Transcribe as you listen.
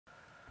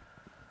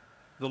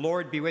The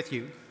Lord be with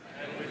you.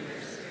 And with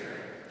your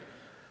spirit.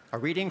 A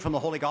reading from the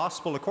Holy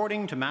Gospel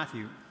according to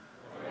Matthew.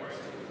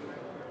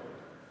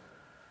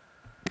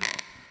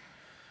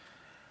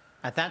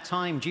 At that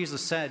time, Jesus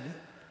said,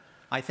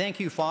 I thank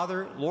you,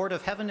 Father, Lord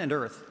of heaven and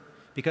earth,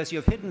 because you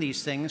have hidden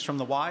these things from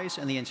the wise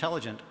and the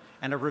intelligent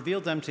and have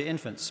revealed them to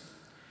infants.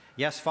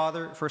 Yes,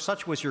 Father, for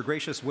such was your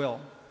gracious will.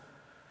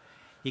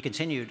 He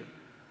continued,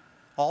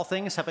 all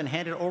things have been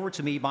handed over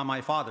to me by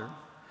my Father,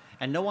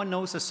 and no one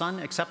knows the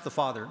Son except the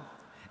Father,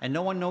 and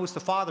no one knows the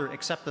Father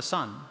except the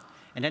Son,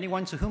 and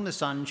anyone to whom the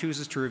Son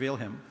chooses to reveal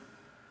him.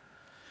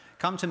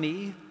 Come to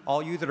me,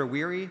 all you that are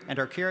weary and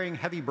are carrying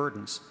heavy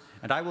burdens,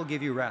 and I will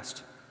give you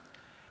rest.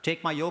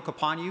 Take my yoke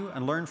upon you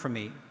and learn from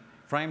me,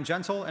 for I am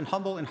gentle and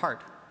humble in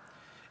heart,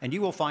 and you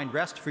will find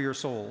rest for your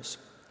souls.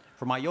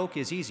 For my yoke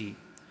is easy,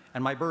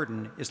 and my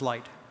burden is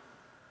light.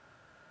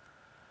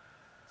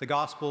 The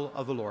Gospel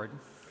of the Lord.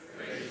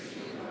 Praise to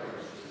you, Lord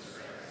Jesus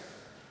Christ.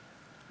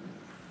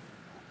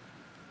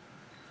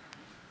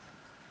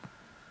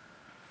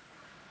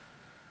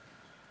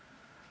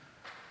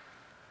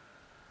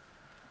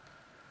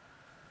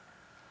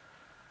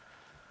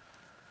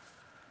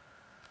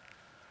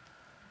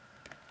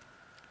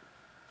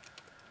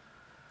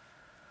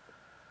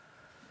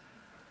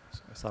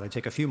 I thought I'd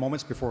take a few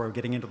moments before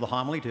getting into the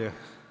homily to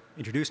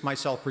introduce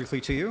myself briefly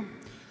to you.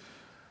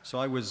 So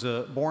I was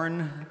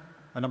born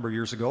a number of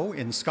years ago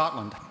in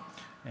Scotland,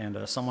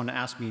 and someone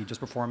asked me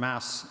just before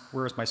Mass,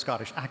 where is my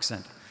Scottish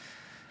accent?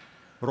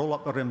 Roll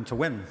up the rim to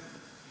win.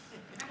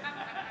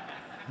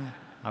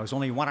 I was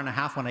only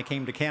 1.5 when I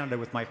came to Canada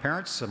with my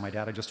parents, and my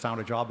dad had just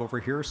found a job over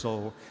here,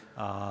 so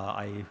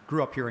I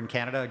grew up here in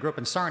Canada. I grew up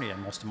in Sarnia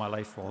most of my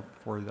life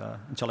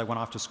until I went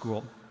off to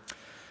school.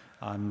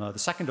 I'm the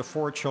second of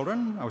 4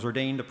 children. I was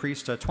ordained a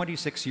priest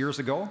 26 years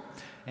ago,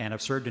 and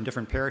I've served in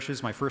different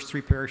parishes. My first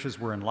 3 parishes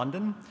were in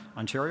London,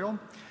 Ontario,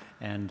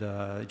 and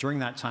during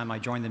that time I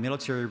joined the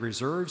military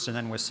reserves and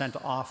then was sent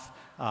off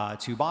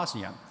to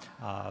Bosnia.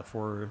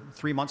 For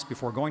 3 months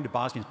before going to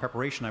Bosnia in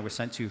preparation, I was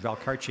sent to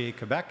Valcartier,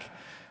 Quebec.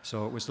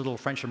 So it was a little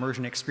French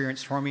immersion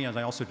experience for me, as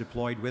I also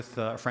deployed with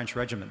a French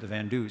regiment, the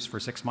Vendus,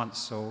 for 6 months.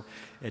 So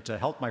it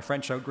helped my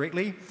French out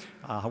greatly.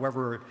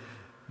 However,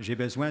 j'ai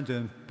besoin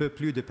d'un peu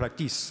plus de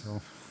practice.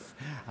 So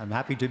I'm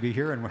happy to be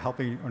here and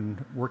helping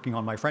and working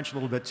on my French a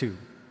little bit too.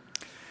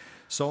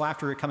 So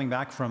after coming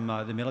back from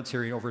the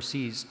military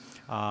overseas,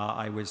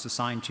 I was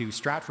assigned to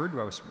Stratford,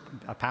 where I was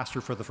a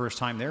pastor for the first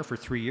time there for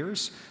 3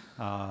 years.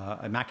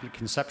 Immaculate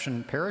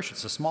Conception Parish,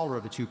 it's the smaller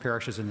of the 2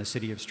 parishes in the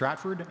city of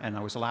Stratford, and I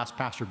was the last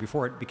pastor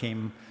before it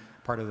became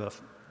part of the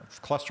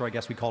cluster, I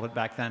guess we called it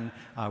back then,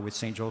 with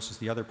St. Joseph's,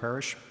 the other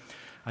parish.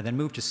 I then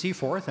moved to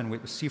Seaforth, and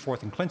with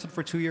Seaforth in Clinton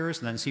for 2 years,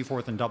 and then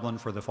Seaforth in Dublin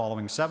for the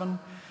following 7.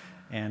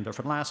 And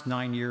for the last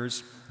 9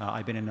 years,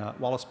 I've been in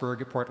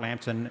Wallaceburg, Port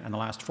Lambton, and the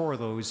last 4 of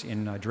those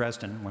in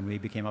Dresden, when we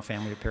became a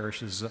family of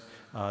parishes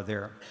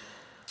there.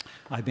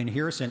 I've been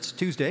here since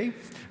Tuesday,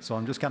 so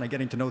I'm just kind of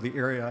getting to know the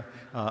area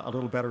a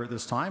little better at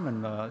this time,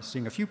 and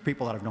seeing a few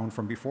people that I've known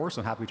from before,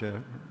 so happy to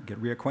get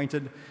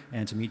reacquainted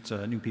and to meet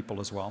new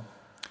people as well.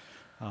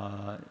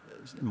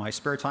 In my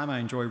spare time, I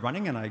enjoy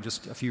running, and I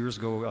just a few years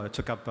ago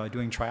took up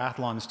doing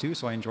triathlons too,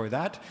 so I enjoy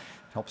that.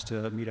 It helps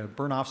me to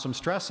burn off some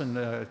stress and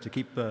to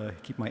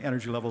keep my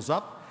energy levels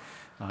up.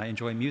 I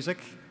enjoy music.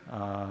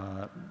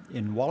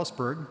 In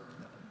Wallaceburg,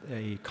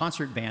 a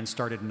concert band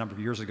started a number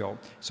of years ago,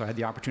 so I had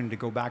the opportunity to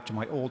go back to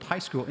my old high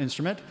school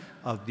instrument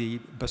of the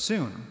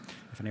bassoon.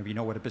 If any of you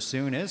know what a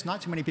bassoon is,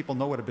 not too many people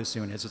know what a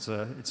bassoon is. It's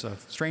a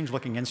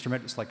strange-looking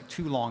instrument. It's like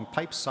 2 long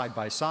pipes side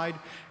by side.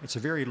 It's a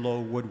very low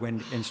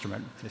woodwind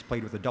instrument. It's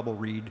played with a double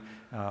reed,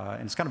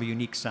 and it's kind of a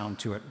unique sound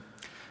to it.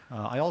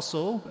 I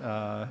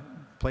also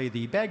play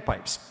the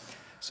bagpipes.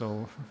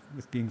 So,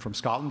 with being from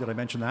Scotland, did I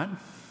mention that?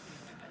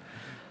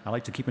 I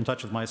like to keep in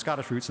touch with my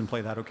Scottish roots and play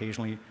that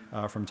occasionally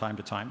from time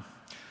to time.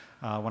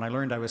 When I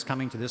learned I was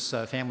coming to this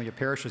family of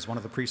parishes, one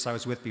of the priests I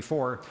was with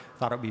before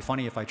thought it would be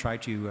funny if I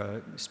tried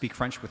to speak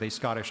French with a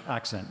Scottish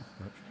accent.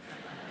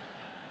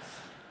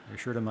 I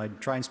assured him I'd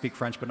try and speak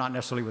French, but not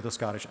necessarily with a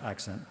Scottish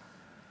accent.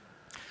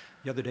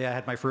 The other day I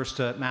had my first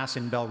Mass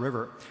in Bell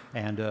River,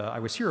 and I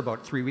was here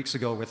about 3 weeks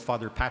ago with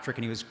Father Patrick,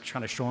 and he was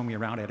kind of showing me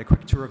around. I had a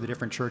quick tour of the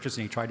different churches,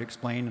 and he tried to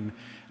explain and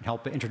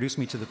help introduce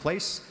me to the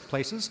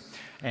places.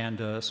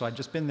 And so I'd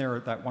just been there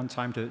that one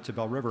time to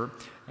Bell River,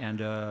 and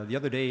the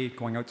other day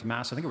going out to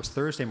Mass, I think it was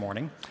Thursday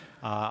morning,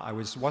 I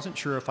wasn't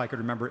sure if I could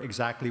remember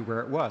exactly where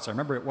it was. I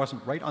remember it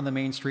wasn't right on the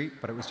main street,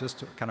 but it was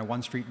just kind of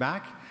 1 street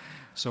back.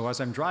 So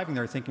as I'm driving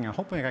there thinking, I'm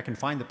hoping I can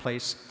find the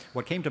place,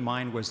 what came to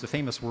mind was the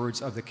famous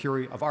words of the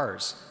Curé of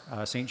Ars,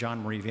 St.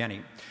 John Marie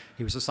Vianney.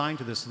 He was assigned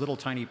to this little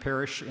tiny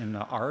parish in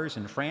Ars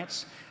in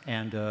France,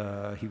 and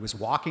he was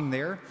walking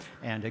there,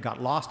 and it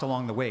got lost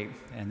along the way.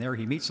 And there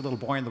he meets a little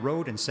boy on the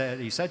road, and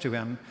he said to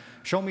him,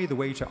 "Show me the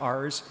way to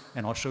Ars,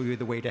 and I'll show you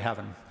the way to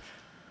heaven."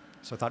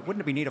 So I thought,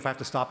 wouldn't it be neat if I have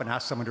to stop and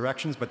ask someone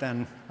directions? But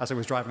then, as I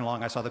was driving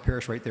along, I saw the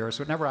parish right there,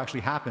 so it never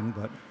actually happened,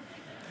 but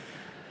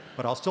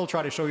I'll still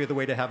try to show you the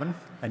way to heaven,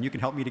 and you can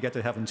help me to get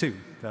to heaven too.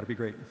 That'd be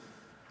great.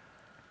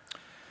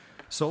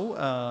 So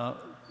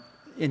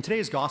In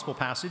today's gospel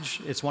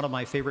passage, it's one of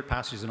my favorite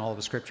passages in all of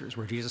the scriptures,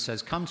 where Jesus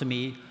says, "Come to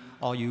me,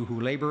 all you who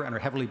labor and are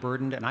heavily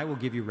burdened, and I will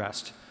give you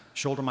rest.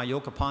 Shoulder my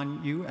yoke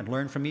upon you and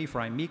learn from me,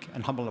 for I am meek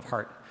and humble of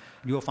heart.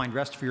 And you will find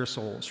rest for your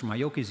souls, for my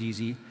yoke is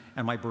easy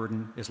and my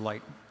burden is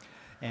light."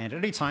 And at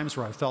any times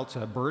where I felt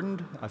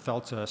burdened, I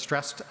felt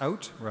stressed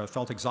out, or I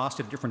felt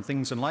exhausted at different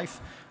things in life,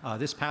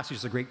 this passage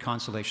is a great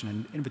consolation,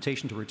 an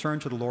invitation to return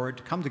to the Lord,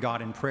 to come to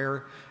God in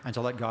prayer, and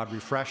to let God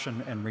refresh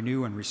and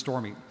renew and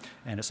restore me.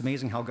 And it's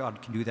amazing how God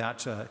can do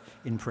that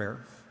in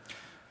prayer.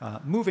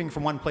 Moving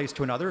from one place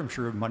to another, I'm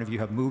sure many of you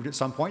have moved at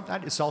some point,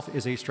 that itself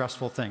is a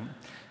stressful thing.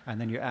 And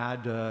then you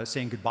add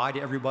saying goodbye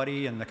to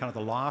everybody and the kind of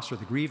the loss or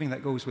the grieving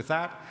that goes with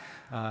that,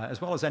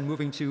 as well as then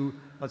moving to,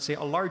 let's say,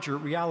 a larger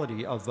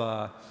reality of,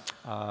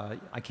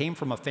 I came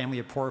from a family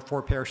of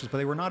four parishes, but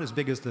they were not as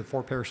big as the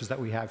 4 parishes that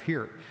we have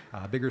here.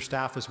 Bigger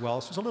staff as well,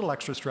 so there's a little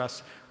extra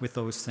stress with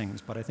those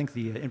things. But I think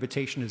the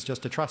invitation is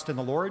just to trust in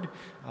the Lord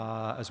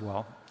as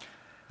well.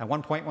 At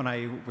one point when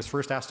I was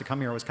first asked to come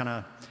here, I was kind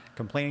of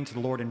complaining to the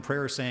Lord in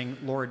prayer, saying,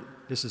 "Lord,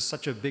 this is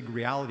such a big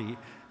reality,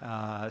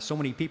 so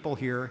many people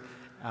here,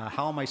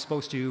 how am I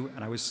supposed to,"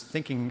 and I was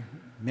thinking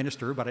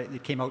minister, but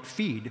it came out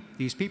feed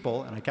these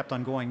people, and I kept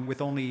on going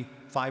with only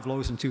 5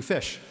 loaves and 2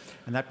 fish.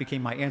 And that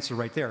became my answer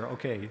right there.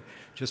 Okay,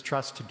 just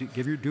trust to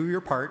do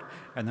your part,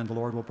 and then the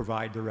Lord will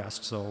provide the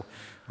rest. So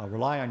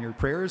rely on your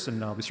prayers,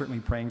 and I'll be certainly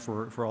praying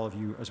for all of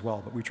you as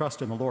well. But we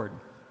trust in the Lord.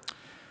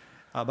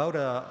 About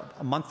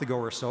a month ago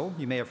or so,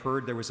 you may have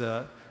heard there was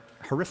a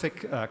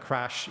horrific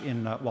crash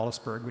in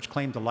Wallaceburg, which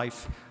claimed the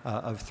life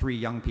of 3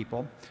 young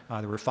people.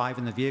 There were 5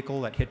 in the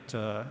vehicle that hit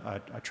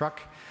a truck,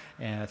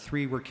 and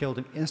 3 were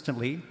killed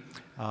instantly.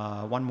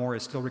 1 more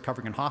is still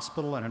recovering in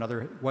hospital, and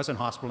another was in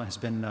hospital and has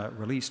been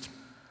released.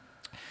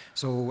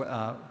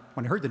 So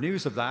when I heard the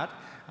news of that,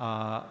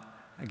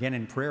 again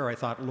in prayer, I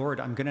thought, Lord,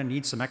 I'm going to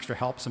need some extra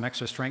help, some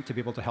extra strength to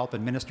be able to help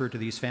and minister to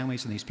these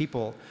families and these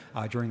people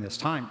during this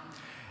time.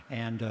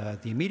 And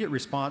the immediate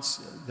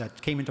response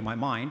that came into my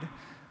mind,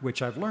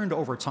 which I've learned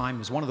over time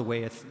is one of the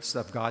ways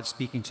of God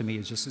speaking to me,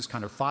 is just this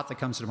kind of thought that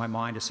comes into my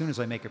mind as soon as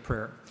I make a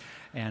prayer.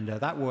 And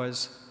that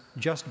was,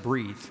 just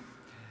breathe.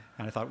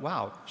 And I thought,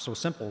 wow, so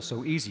simple,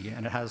 so easy,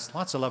 and it has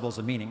lots of levels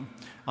of meaning.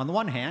 On the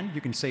one hand,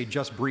 you can say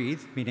just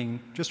breathe, meaning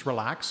just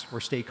relax or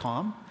stay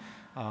calm.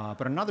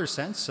 But in another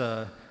sense,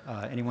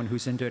 anyone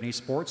who's into any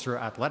sports or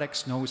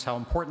athletics knows how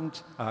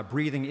important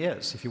breathing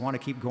is. If you want to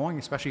keep going,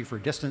 especially for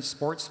distance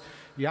sports,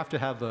 you have to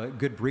have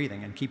good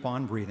breathing and keep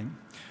on breathing.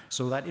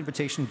 So that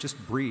invitation, just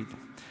breathe.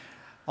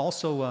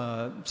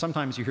 Also,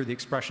 sometimes you hear the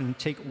expression,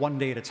 take one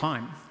day at a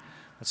time.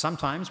 But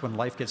sometimes when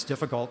life gets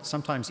difficult,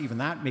 sometimes even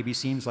that maybe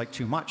seems like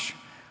too much.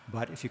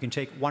 But if you can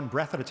take one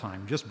breath at a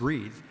time, just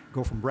breathe,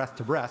 go from breath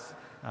to breath,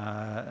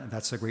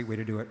 that's a great way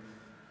to do it.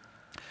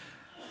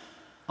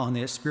 On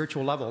the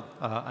spiritual level,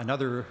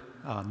 another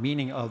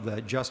meaning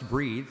of just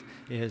breathe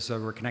is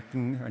we're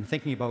connecting and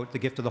thinking about the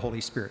gift of the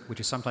Holy Spirit, which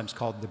is sometimes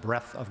called the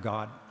breath of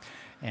God.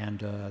 And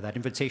that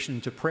invitation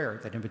to prayer,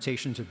 that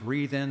invitation to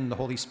breathe in the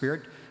Holy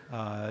Spirit,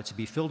 to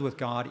be filled with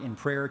God in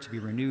prayer, to be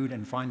renewed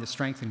and find the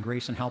strength and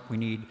grace and help we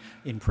need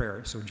in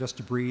prayer. So just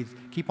to breathe,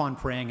 keep on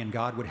praying, and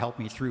God would help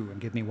me through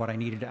and give me what I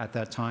needed at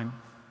that time.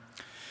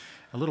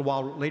 A little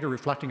while later,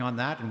 reflecting on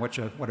that and what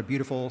a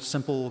beautiful,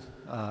 simple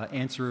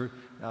answer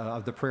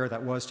of the prayer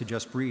that was to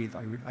just breathe,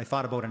 I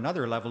thought about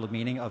another level of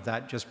meaning of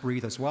that just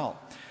breathe as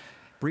well.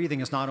 Breathing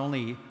is not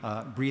only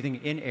breathing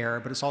in air,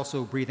 but it's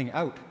also breathing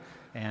out.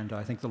 And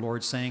I think the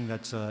Lord's saying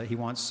that he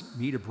wants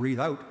me to breathe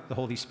out the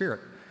Holy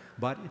Spirit.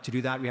 But to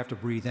do that, we have to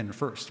breathe in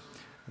first.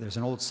 There's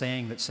an old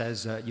saying that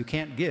says, you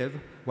can't give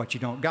what you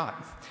don't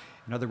got.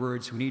 In other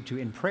words, we need to,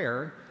 in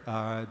prayer,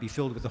 be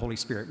filled with the Holy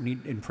Spirit. We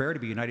need, in prayer, to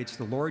be united to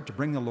the Lord, to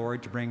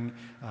bring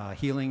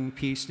healing,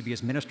 peace, to be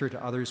his minister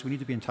to others. We need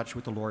to be in touch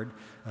with the Lord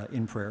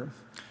in prayer.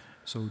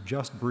 So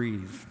just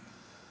breathe.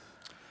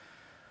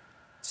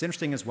 It's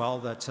interesting as well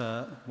that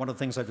one of the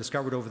things I've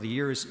discovered over the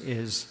years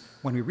is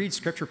when we read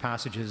scripture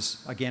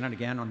passages again and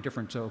again on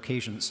different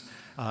occasions,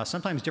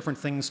 sometimes different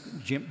things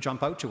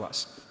jump out to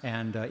us.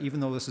 And even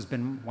though this has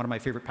been one of my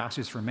favorite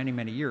passages for many,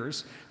 many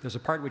years, there's a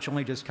part which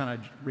only just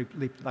kind of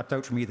leapt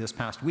out for me this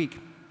past week.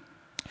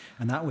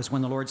 And that was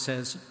when the Lord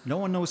says, "No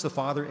one knows the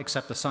Father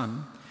except the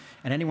Son,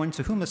 and anyone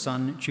to whom the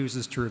Son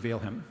chooses to reveal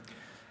him."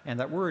 And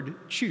that word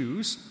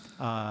choose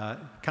kind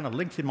of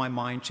linked in my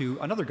mind to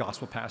another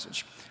gospel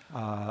passage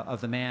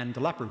of the man, the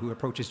leper, who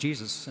approaches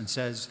Jesus and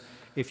says,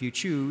 "If you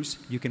choose,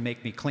 you can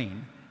make me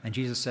clean." And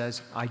Jesus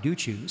says, "I do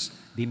choose,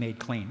 be made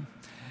clean."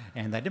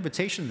 And that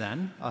invitation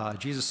then,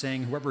 Jesus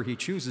saying whoever he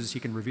chooses, he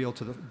can reveal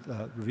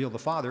the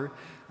Father.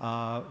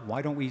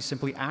 Why don't we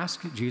simply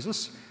ask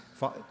Jesus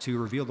to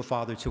reveal the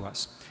Father to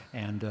us?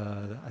 And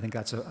I think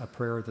that's a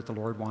prayer that the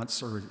Lord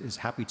wants or is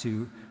happy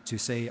to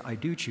say, "I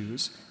do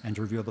choose," and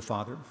to reveal the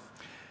Father.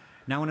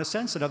 Now, in a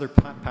sense, another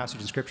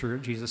passage in Scripture,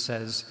 Jesus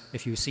says,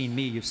 if you've seen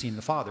me, you've seen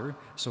the Father.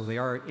 So they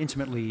are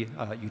intimately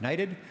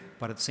united,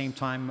 but at the same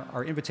time,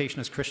 our invitation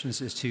as Christians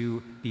is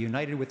to be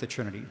united with the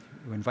Trinity.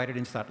 We're invited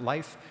into that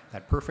life,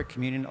 that perfect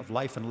communion of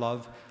life and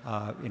love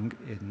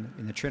in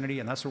the Trinity,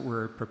 and that's what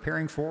we're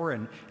preparing for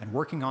and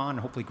working on, and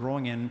hopefully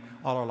growing in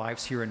all our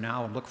lives here and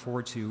now, and look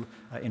forward to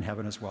in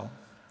heaven as well.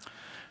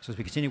 So as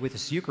we continue with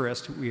this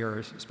Eucharist, we are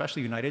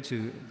especially united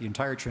to the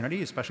entire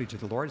Trinity, especially to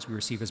the Lord as we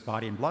receive his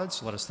body and blood.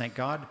 So let us thank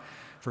God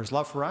for his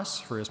love for us,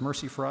 for his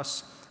mercy for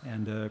us,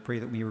 and pray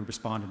that we will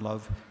respond in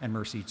love and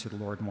mercy to the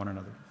Lord and one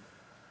another.